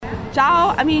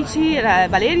Ciao amici,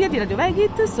 Valeria di Radio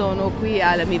Vegit, sono qui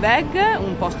al Miveg,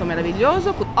 un posto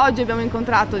meraviglioso. Oggi abbiamo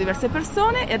incontrato diverse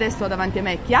persone e adesso ho davanti a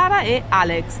me Chiara e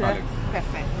Alex.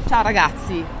 Perfetto, ciao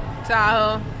ragazzi.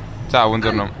 Ciao. Ciao,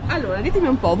 buongiorno. Allora, ditemi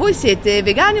un po', voi siete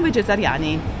vegani o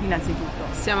vegetariani innanzitutto?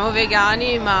 Siamo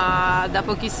vegani ma da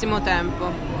pochissimo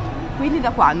tempo. Quindi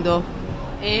da quando?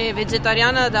 E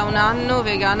vegetariana da un anno,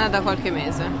 vegana da qualche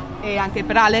mese. E anche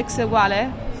per Alex è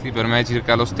uguale? Sì, per me è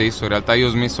circa lo stesso. In realtà io ho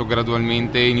smesso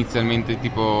gradualmente, inizialmente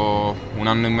tipo un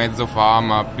anno e mezzo fa,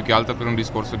 ma più che altro per un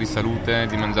discorso di salute,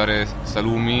 di mangiare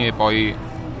salumi, e poi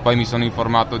mi sono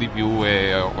informato di più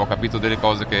e ho capito delle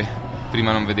cose che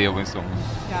prima non vedevo, insomma.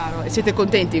 Chiaro. E siete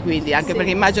contenti quindi, anche sì,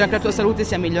 perché immagino che la tua salute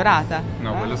sia migliorata?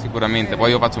 No, quello sicuramente. Poi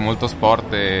io faccio molto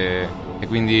sport e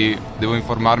quindi devo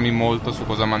informarmi molto su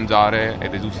cosa mangiare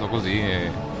ed è giusto così,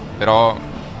 però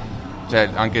cioè,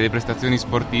 anche le prestazioni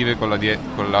sportive con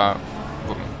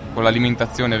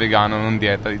l'alimentazione vegana, non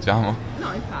dieta, diciamo.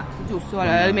 No, infatti, giusto,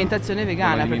 l'alimentazione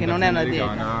vegana, perché non è una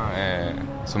dieta.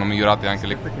 Sono migliorate anche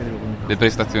le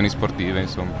prestazioni sportive,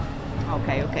 insomma.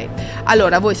 Ok.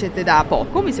 Allora, voi siete da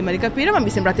poco, mi sembra di capire, ma mi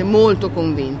sembrate molto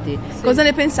convinti. Sì. Cosa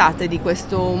ne pensate di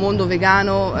questo mondo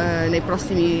vegano nei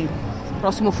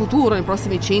prossimo futuro, nei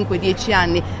prossimi 5-10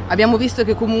 anni? Abbiamo visto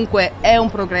che comunque è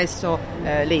un progresso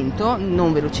lento,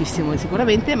 non velocissimo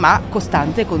sicuramente, ma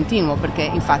costante e continuo, perché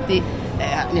infatti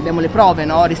ne abbiamo le prove,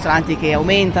 no? Ristoranti che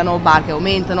aumentano, bar che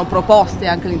aumentano, proposte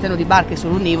anche all'interno di bar che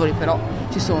sono onnivori, però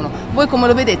ci sono. Voi come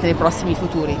lo vedete nei prossimi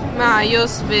futuri? Ma io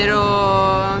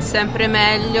spero sempre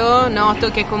meglio,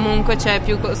 noto che comunque c'è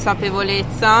più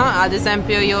consapevolezza. Ad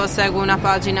esempio io seguo una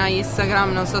pagina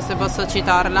Instagram, non so se posso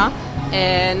citarla,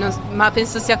 ma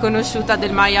penso sia conosciuta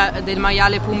del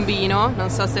maiale Pumbino, non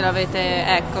so se l'avete,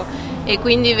 ecco, e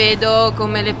quindi vedo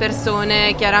come le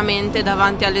persone chiaramente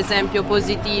davanti all'esempio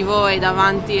positivo e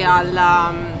davanti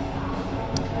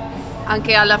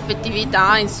anche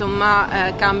all'affettività,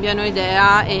 insomma, cambiano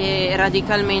idea e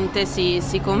radicalmente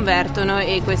si convertono,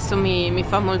 e questo mi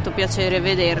fa molto piacere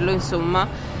vederlo, insomma.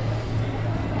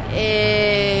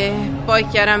 E poi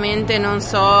chiaramente non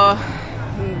so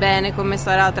bene come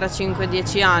sarà tra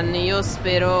 5-10 anni. Io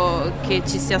spero che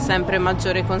ci sia sempre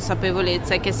maggiore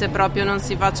consapevolezza e che se proprio non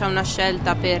si faccia una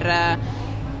scelta per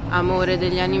amore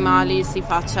degli animali, si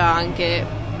faccia anche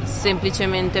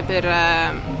semplicemente per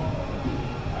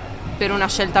una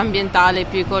scelta ambientale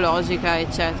più ecologica,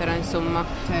 eccetera, insomma.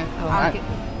 Certo.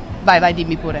 Vai,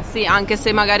 dimmi pure. Sì, anche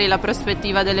se magari la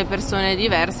prospettiva delle persone è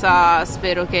diversa,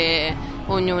 spero che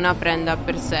ognuna prenda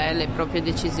per sé le proprie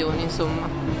decisioni,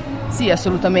 insomma. Sì,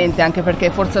 assolutamente, anche perché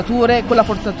con la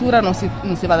forzatura non si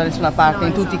va da nessuna parte, no,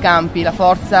 in tutti i campi. La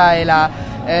forza e la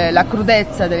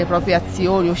crudezza delle proprie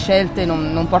azioni o scelte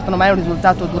non portano mai a un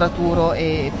risultato duraturo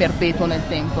e perpetuo nel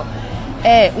tempo.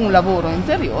 È un lavoro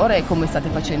interiore, come state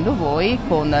facendo voi,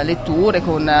 con letture,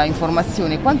 con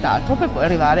informazioni e quant'altro, per poi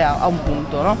arrivare a un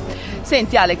punto, no?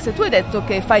 Senti Alex, tu hai detto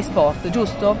che fai sport,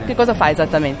 giusto? Che cosa fai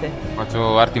esattamente?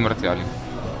 Faccio arti marziali.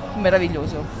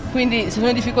 Meraviglioso. Quindi se sono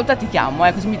in difficoltà ti chiamo,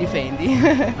 così mi difendi.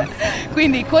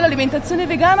 Quindi con l'alimentazione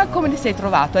vegana come ti sei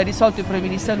trovato? Hai risolto i problemi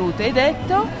di salute, hai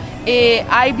detto, e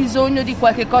hai bisogno di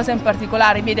qualche cosa in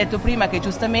particolare? Mi hai detto prima che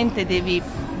giustamente devi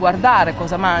guardare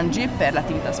cosa mangi per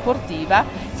l'attività sportiva.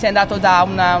 Sei andato da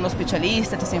uno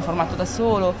specialista, ti sei informato da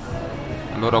solo?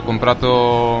 Allora ho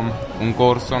comprato un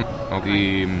corso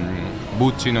di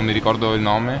Bucci, non mi ricordo il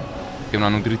nome, che è una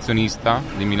nutrizionista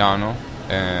di Milano.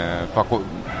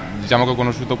 Diciamo che ho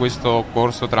conosciuto questo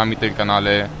corso tramite il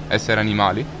canale Essere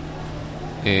Animali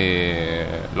e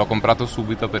l'ho comprato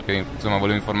subito perché insomma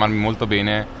volevo informarmi molto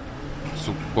bene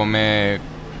su come,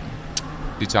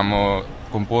 diciamo,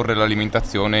 comporre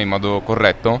l'alimentazione in modo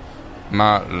corretto,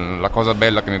 ma la cosa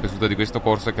bella che mi è piaciuta di questo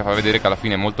corso è che fa vedere che alla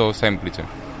fine è molto semplice,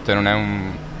 cioè non è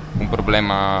un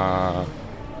problema,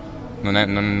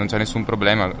 non c'è nessun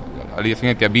problema, alla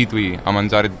fine ti abitui a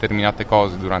mangiare determinate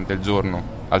cose durante il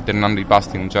giorno, alternando i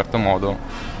pasti in un certo modo,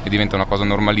 e diventa una cosa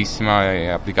normalissima e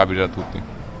applicabile da tutti.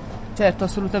 Certo,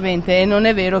 assolutamente, e non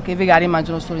è vero che i vegani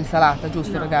mangiano solo insalata,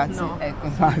 giusto, no, ragazzi? No, ecco,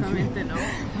 assolutamente no.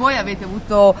 Voi avete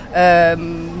avuto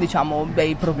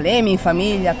dei problemi in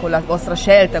famiglia con la vostra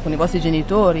scelta, con i vostri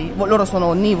genitori? Loro sono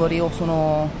onnivori o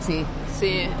sono... Sì,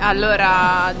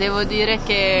 allora devo dire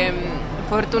che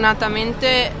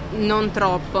fortunatamente non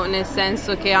troppo, nel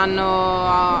senso che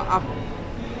hanno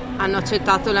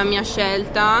accettato la mia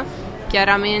scelta.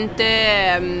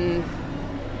 Chiaramente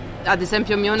ad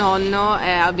esempio mio nonno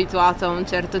è abituato a un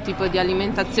certo tipo di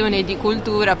alimentazione e di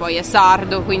cultura, poi è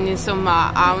sardo, quindi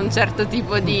insomma ha un certo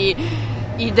tipo di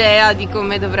idea di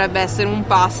come dovrebbe essere un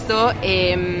pasto,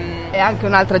 e È anche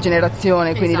un'altra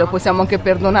generazione, quindi esatto. Lo possiamo anche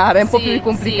perdonare, è un po' più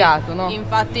complicato, no?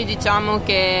 Infatti diciamo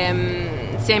che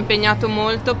si è impegnato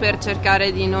molto per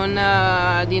cercare di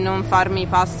non farmi i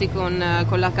pasti con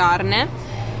la carne.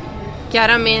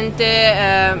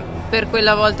 Chiaramente per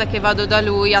quella volta che vado da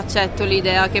lui accetto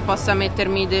l'idea che possa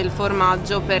mettermi del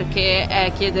formaggio, perché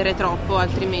è chiedere troppo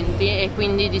altrimenti, e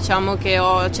quindi diciamo che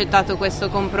ho accettato questo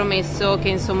compromesso, che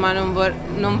insomma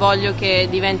non voglio che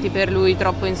diventi per lui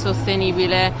troppo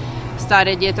insostenibile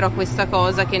stare dietro a questa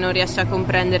cosa che non riesce a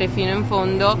comprendere fino in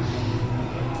fondo.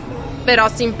 Però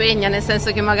si impegna, nel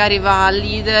senso che magari va al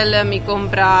Lidl, mi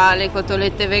compra le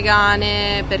cotolette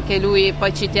vegane, perché lui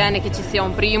poi ci tiene che ci sia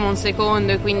un primo, un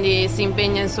secondo, e quindi si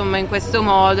impegna insomma in questo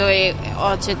modo, e ho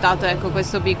accettato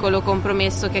questo piccolo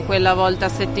compromesso, che quella volta a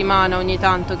settimana ogni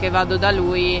tanto che vado da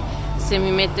lui, se mi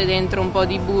mette dentro un po'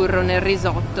 di burro nel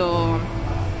risotto,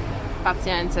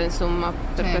 pazienza insomma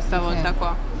per questa volta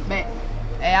qua. Beh,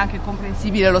 è anche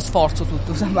comprensibile lo sforzo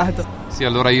tutto sommato. Sì,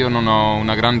 allora io non ho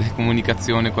una grande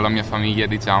comunicazione con la mia famiglia,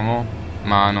 diciamo,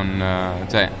 ma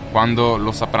quando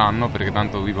lo sapranno, perché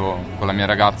tanto vivo con la mia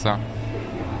ragazza,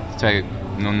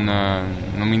 non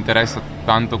mi interessa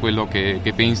tanto quello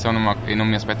che pensano, e non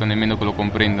mi aspetto nemmeno che lo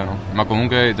comprendano. Ma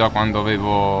comunque già quando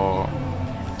avevo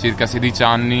circa 16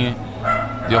 anni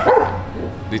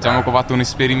diciamo che ho fatto un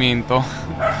esperimento,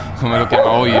 come lo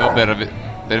chiamavo io,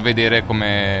 per vedere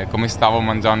come stavo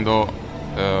mangiando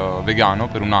vegano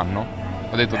per un anno.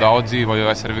 Ho detto da oggi voglio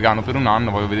essere vegano per un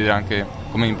anno, voglio vedere anche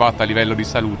come impatta a livello di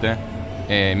salute,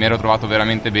 e mi ero trovato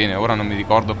veramente bene. Ora non mi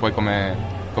ricordo poi come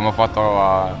ho fatto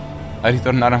a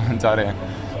ritornare a mangiare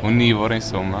onnivoro,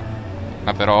 insomma,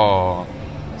 ma però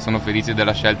sono felice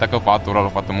della scelta che ho fatto. Ora l'ho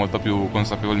fatto molto più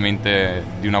consapevolmente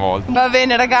di una volta. Va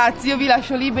bene ragazzi, io vi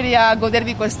lascio liberi a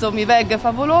godervi questo Miveg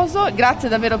favoloso. Grazie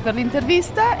davvero per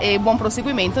l'intervista e buon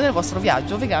proseguimento nel vostro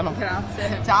viaggio vegano.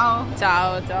 Grazie. Ciao.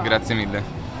 Ciao. Grazie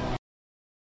mille.